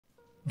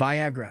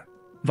Viagra.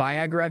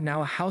 Viagra,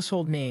 now a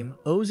household name,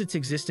 owes its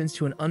existence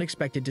to an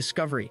unexpected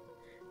discovery.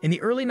 In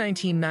the early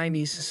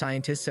 1990s,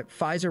 scientists at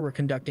Pfizer were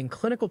conducting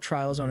clinical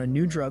trials on a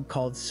new drug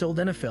called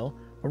sildenafil,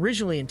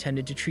 originally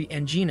intended to treat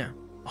angina,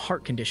 a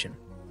heart condition.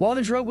 While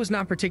the drug was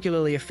not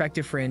particularly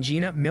effective for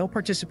angina, male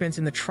participants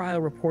in the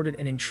trial reported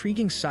an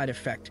intriguing side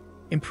effect: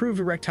 improved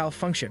erectile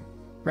function.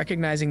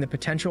 Recognizing the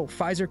potential,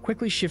 Pfizer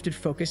quickly shifted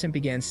focus and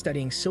began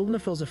studying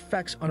sildenafil's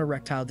effects on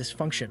erectile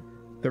dysfunction.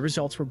 The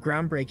results were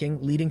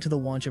groundbreaking, leading to the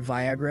launch of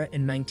Viagra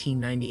in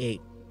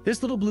 1998.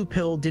 This little blue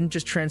pill didn't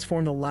just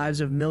transform the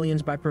lives of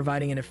millions by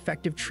providing an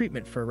effective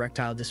treatment for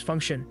erectile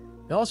dysfunction,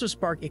 it also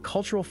sparked a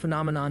cultural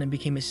phenomenon and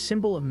became a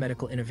symbol of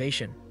medical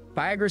innovation.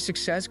 Viagra's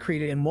success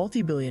created a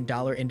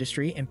multi-billion-dollar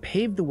industry and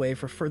paved the way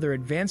for further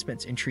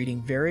advancements in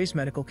treating various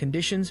medical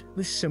conditions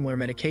with similar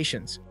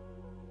medications.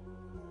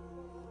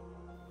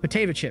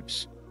 Potato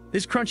chips.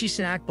 This crunchy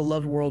snack,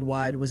 beloved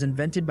worldwide, was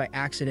invented by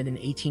accident in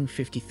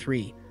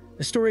 1853.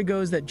 The story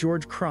goes that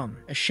George Crumb,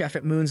 a chef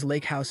at Moon's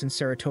Lake House in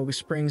Saratoga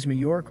Springs, New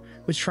York,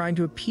 was trying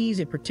to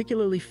appease a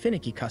particularly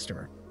finicky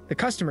customer. The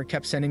customer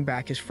kept sending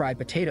back his fried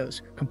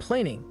potatoes,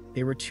 complaining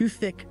they were too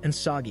thick and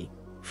soggy.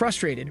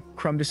 Frustrated,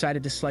 Crumb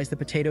decided to slice the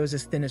potatoes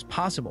as thin as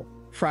possible,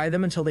 fry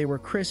them until they were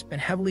crisp,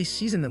 and heavily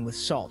season them with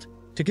salt.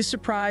 To his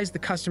surprise, the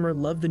customer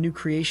loved the new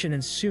creation,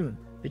 and soon,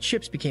 the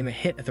chips became a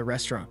hit at the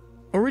restaurant.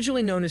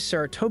 Originally known as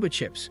Saratoga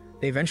chips,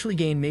 they eventually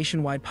gained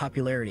nationwide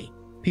popularity.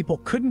 People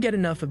couldn't get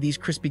enough of these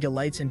crispy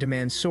delights and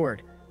demand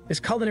soared. This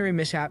culinary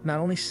mishap not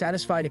only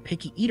satisfied a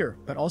picky eater,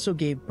 but also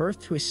gave birth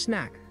to a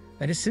snack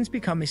that has since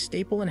become a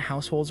staple in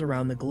households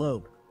around the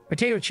globe.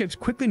 Potato chips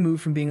quickly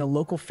moved from being a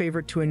local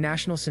favorite to a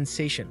national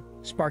sensation,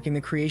 sparking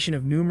the creation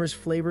of numerous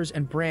flavors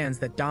and brands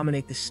that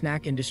dominate the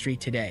snack industry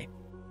today.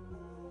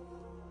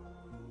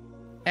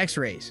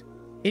 X-rays.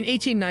 In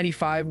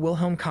 1895,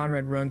 Wilhelm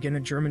Conrad Röntgen,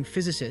 a German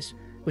physicist,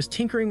 was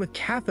tinkering with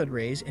cathode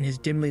rays in his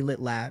dimly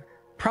lit lab,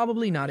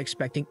 probably not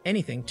expecting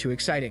anything too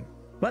exciting.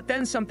 But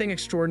then something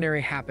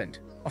extraordinary happened.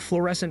 A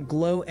fluorescent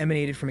glow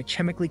emanated from a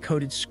chemically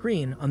coated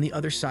screen on the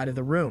other side of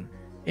the room.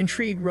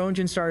 Intrigued,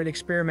 Röntgen started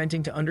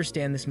experimenting to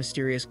understand this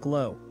mysterious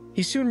glow.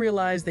 He soon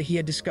realized that he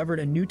had discovered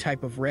a new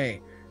type of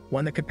ray,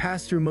 one that could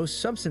pass through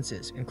most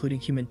substances, including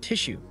human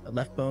tissue, that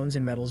left bones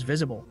and metals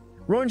visible.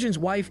 Röntgen's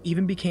wife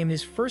even became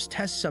his first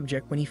test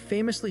subject when he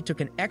famously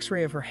took an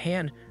X-ray of her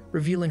hand,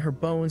 revealing her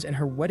bones and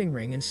her wedding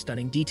ring in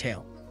stunning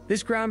detail.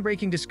 This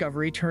groundbreaking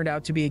discovery turned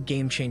out to be a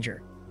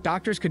game-changer.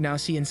 Doctors could now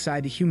see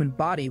inside the human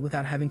body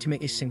without having to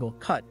make a single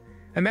cut.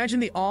 Imagine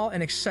the awe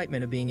and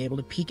excitement of being able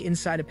to peek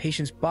inside a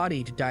patient's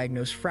body to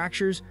diagnose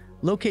fractures,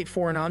 locate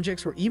foreign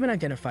objects, or even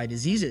identify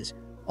diseases,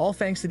 all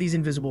thanks to these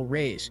invisible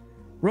rays.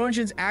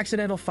 Röntgen's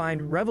accidental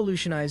find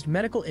revolutionized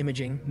medical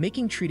imaging,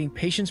 making treating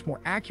patients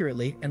more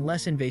accurately and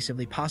less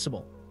invasively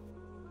possible.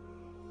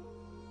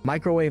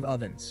 Microwave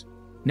ovens.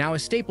 Now a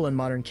staple in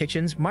modern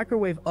kitchens,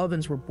 microwave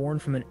ovens were born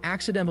from an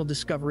accidental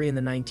discovery in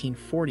the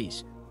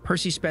 1940s.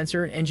 Percy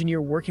Spencer, an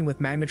engineer working with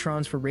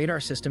magnetrons for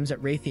radar systems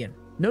at Raytheon,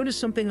 noticed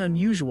something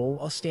unusual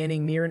while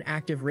standing near an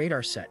active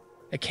radar set.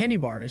 A candy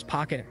bar in his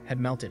pocket had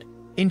melted.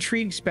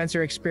 Intrigued,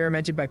 Spencer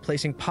experimented by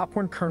placing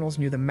popcorn kernels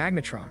near the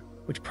magnetron,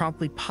 which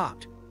promptly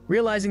popped.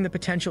 Realizing the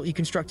potential, he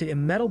constructed a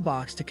metal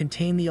box to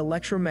contain the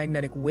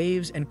electromagnetic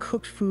waves and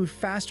cooked food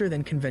faster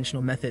than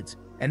conventional methods.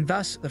 And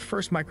thus, the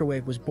first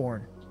microwave was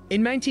born.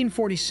 In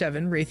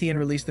 1947, Raytheon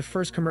released the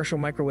first commercial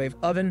microwave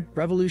oven,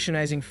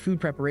 revolutionizing food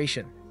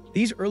preparation.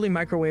 These early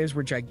microwaves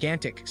were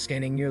gigantic,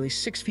 standing nearly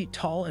 6 feet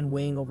tall and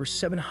weighing over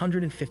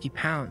 750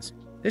 pounds.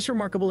 This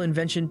remarkable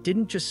invention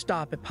didn't just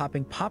stop at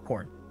popping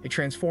popcorn. It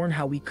transformed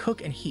how we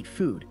cook and heat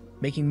food,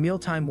 making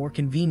mealtime more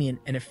convenient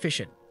and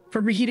efficient.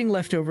 From reheating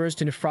leftovers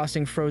to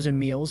defrosting frozen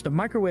meals, the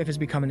microwave has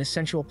become an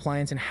essential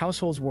appliance in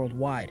households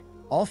worldwide,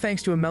 all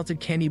thanks to a melted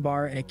candy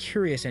bar and a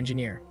curious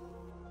engineer.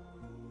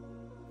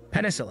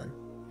 Penicillin.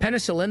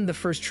 Penicillin, the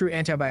first true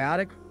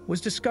antibiotic,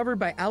 was discovered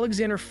by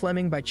Alexander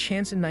Fleming by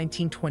chance in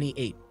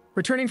 1928.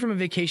 Returning from a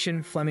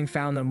vacation, Fleming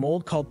found that a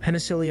mold called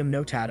Penicillium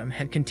notatum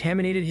had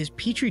contaminated his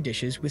petri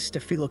dishes with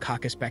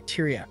Staphylococcus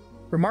bacteria.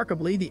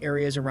 Remarkably, the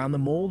areas around the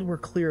mold were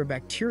clear of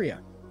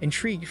bacteria.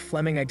 Intrigued,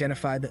 Fleming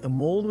identified that the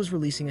mold was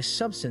releasing a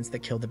substance that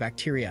killed the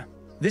bacteria.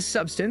 This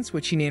substance,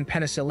 which he named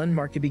penicillin,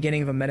 marked the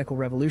beginning of a medical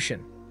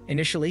revolution.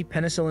 Initially,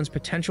 penicillin's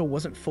potential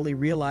wasn't fully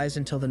realized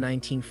until the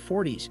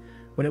 1940s,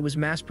 when it was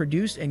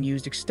mass-produced and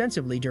used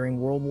extensively during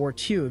World War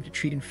II to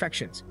treat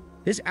infections.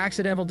 This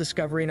accidental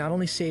discovery not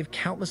only saved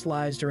countless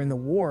lives during the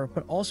war,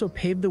 but also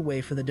paved the way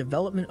for the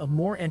development of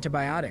more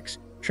antibiotics,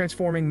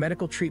 transforming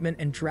medical treatment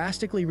and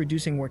drastically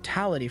reducing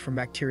mortality from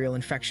bacterial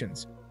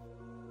infections.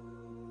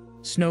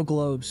 Snow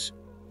globes.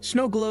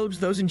 Snow globes,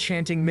 those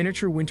enchanting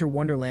miniature winter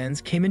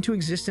wonderlands, came into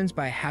existence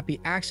by a happy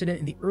accident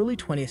in the early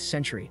 20th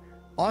century.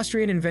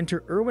 Austrian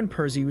inventor Erwin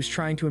Perzy was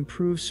trying to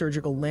improve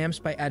surgical lamps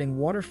by adding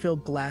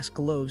water-filled glass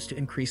globes to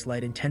increase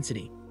light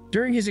intensity.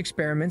 During his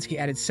experiments, he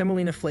added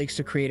semolina flakes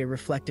to create a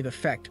reflective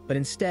effect, but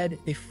instead,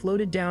 they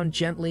floated down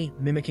gently,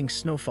 mimicking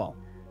snowfall.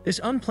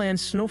 This unplanned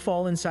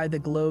snowfall inside the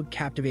globe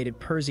captivated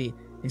Perzy,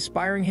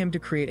 inspiring him to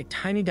create a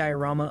tiny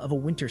diorama of a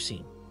winter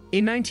scene.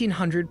 In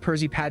 1900,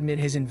 Percy patented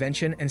his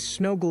invention, and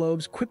snow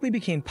globes quickly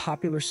became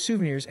popular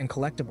souvenirs and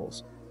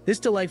collectibles. This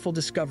delightful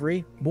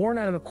discovery, born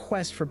out of a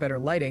quest for better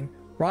lighting,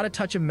 brought a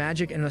touch of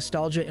magic and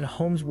nostalgia in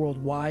homes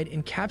worldwide,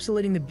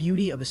 encapsulating the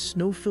beauty of a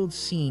snow-filled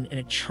scene in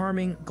a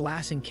charming,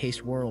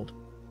 glass-encased world.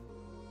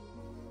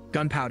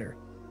 Gunpowder.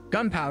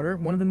 Gunpowder,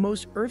 one of the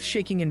most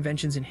earth-shaking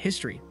inventions in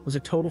history, was a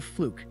total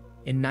fluke.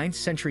 In 9th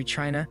century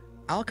China,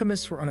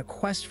 alchemists were on a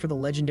quest for the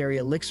legendary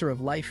elixir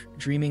of life,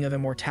 dreaming of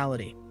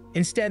immortality.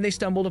 Instead, they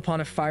stumbled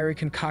upon a fiery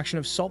concoction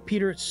of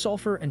saltpeter,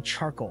 sulfur, and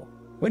charcoal.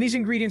 When these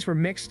ingredients were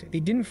mixed, they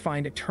didn't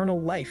find eternal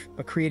life,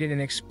 but created an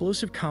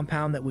explosive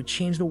compound that would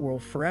change the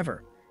world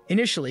forever.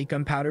 Initially,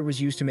 gunpowder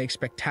was used to make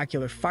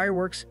spectacular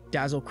fireworks,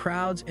 dazzle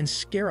crowds, and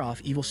scare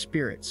off evil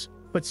spirits.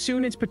 But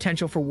soon its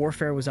potential for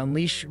warfare was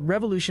unleashed,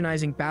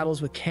 revolutionizing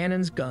battles with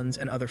cannons, guns,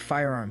 and other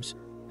firearms.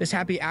 This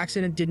happy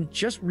accident didn't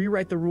just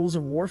rewrite the rules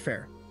of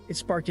warfare, it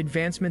sparked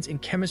advancements in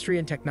chemistry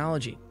and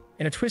technology.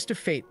 In a twist of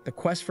fate, the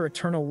quest for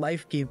eternal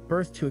life gave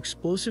birth to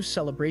explosive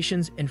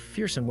celebrations and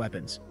fearsome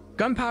weapons.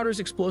 Gunpowder's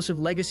explosive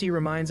legacy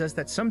reminds us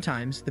that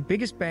sometimes the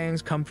biggest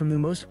bangs come from the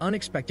most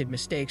unexpected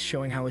mistakes,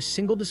 showing how a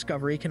single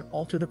discovery can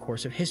alter the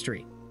course of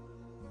history.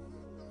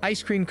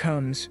 Ice cream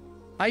cones.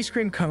 Ice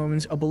cream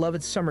cones, a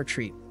beloved summer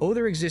treat, owe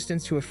their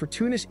existence to a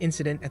fortuitous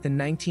incident at the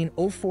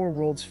 1904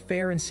 World's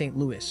Fair in St.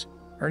 Louis.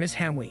 Ernest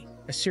Hamwi,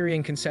 a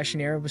Syrian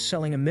concessionaire, was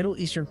selling a Middle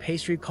Eastern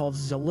pastry called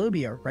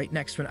zalobia right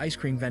next to an ice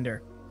cream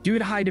vendor. Due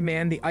to high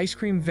demand, the ice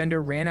cream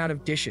vendor ran out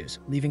of dishes,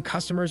 leaving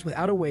customers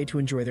without a way to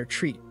enjoy their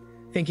treat.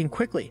 Thinking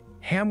quickly,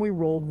 Hamwi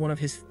rolled one of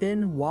his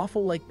thin,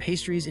 waffle-like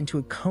pastries into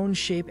a cone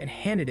shape and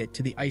handed it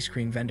to the ice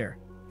cream vendor.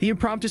 The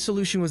impromptu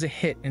solution was a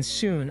hit, and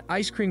soon,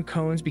 ice cream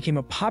cones became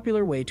a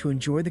popular way to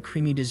enjoy the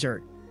creamy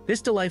dessert.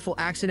 This delightful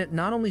accident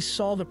not only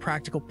solved a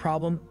practical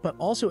problem, but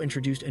also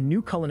introduced a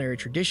new culinary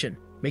tradition,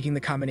 making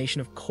the combination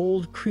of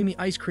cold, creamy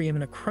ice cream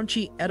and a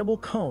crunchy, edible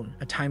cone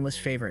a timeless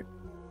favorite.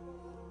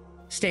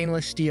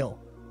 Stainless steel.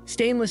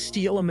 Stainless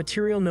steel, a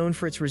material known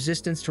for its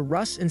resistance to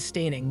rust and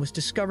staining, was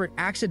discovered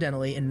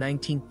accidentally in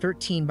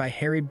 1913 by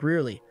Harry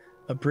Brearley,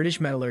 a British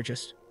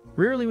metallurgist.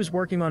 Brearley was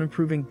working on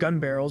improving gun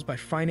barrels by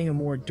finding a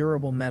more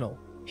durable metal.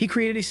 He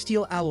created a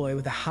steel alloy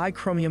with a high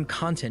chromium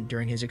content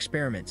during his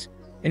experiments.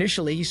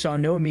 Initially, he saw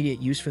no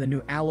immediate use for the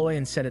new alloy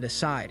and set it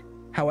aside.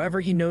 However,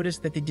 he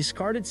noticed that the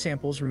discarded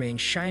samples remained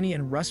shiny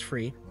and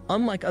rust-free,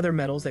 unlike other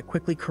metals that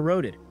quickly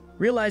corroded.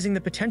 Realizing the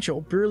potential,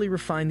 Brearley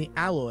refined the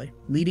alloy,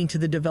 leading to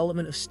the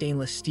development of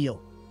stainless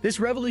steel. This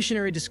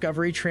revolutionary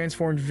discovery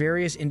transformed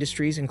various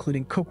industries,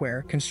 including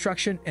cookware,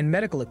 construction, and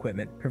medical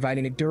equipment,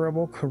 providing a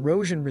durable,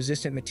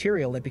 corrosion-resistant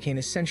material that became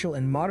essential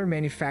in modern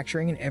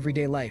manufacturing and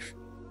everyday life.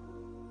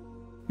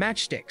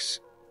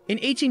 Matchsticks. In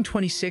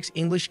 1826,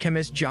 English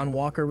chemist John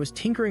Walker was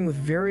tinkering with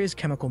various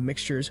chemical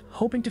mixtures,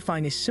 hoping to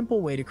find a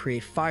simple way to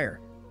create fire.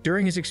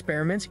 During his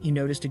experiments, he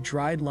noticed a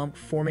dried lump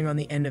forming on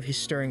the end of his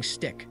stirring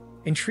stick.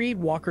 Intrigued,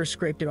 Walker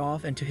scraped it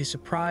off, and to his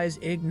surprise,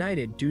 it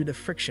ignited due to the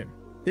friction.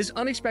 This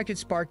unexpected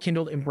spark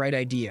kindled a bright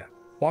idea.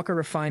 Walker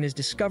refined his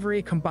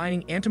discovery,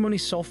 combining antimony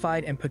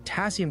sulfide and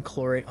potassium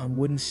chlorate on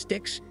wooden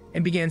sticks,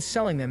 and began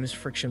selling them as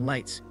friction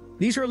lights.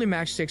 These early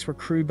matchsticks were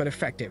crude but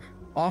effective,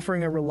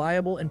 offering a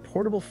reliable and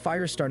portable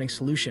fire-starting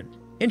solution.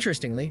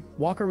 Interestingly,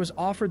 Walker was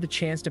offered the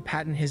chance to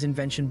patent his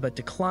invention but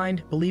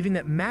declined, believing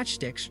that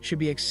matchsticks should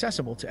be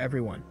accessible to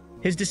everyone.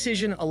 His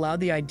decision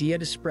allowed the idea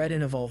to spread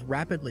and evolve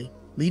rapidly,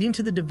 leading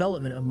to the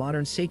development of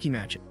modern safety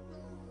matches.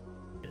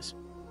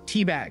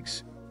 Tea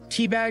bags.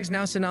 Tea bags,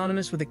 now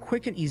synonymous with a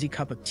quick and easy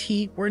cup of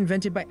tea, were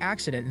invented by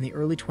accident in the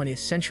early 20th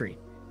century.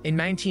 In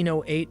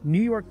 1908,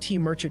 New York tea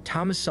merchant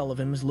Thomas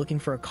Sullivan was looking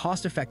for a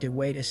cost-effective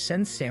way to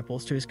send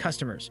samples to his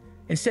customers.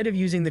 Instead of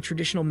using the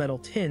traditional metal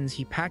tins,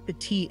 he packed the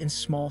tea in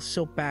small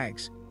silk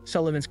bags.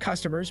 Sullivan's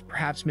customers,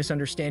 perhaps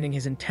misunderstanding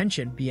his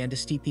intention, began to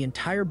steep the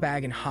entire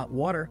bag in hot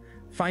water,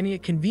 finding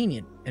it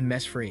convenient and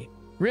mess-free.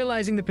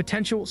 Realizing the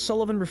potential,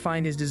 Sullivan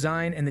refined his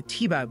design and the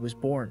tea bag was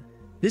born.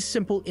 This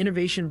simple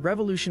innovation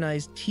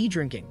revolutionized tea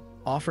drinking,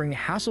 offering a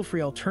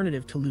hassle-free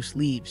alternative to loose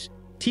leaves.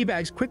 Tea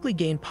bags quickly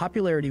gained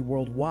popularity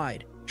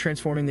worldwide,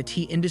 transforming the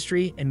tea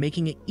industry and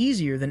making it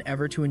easier than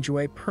ever to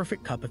enjoy a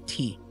perfect cup of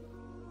tea.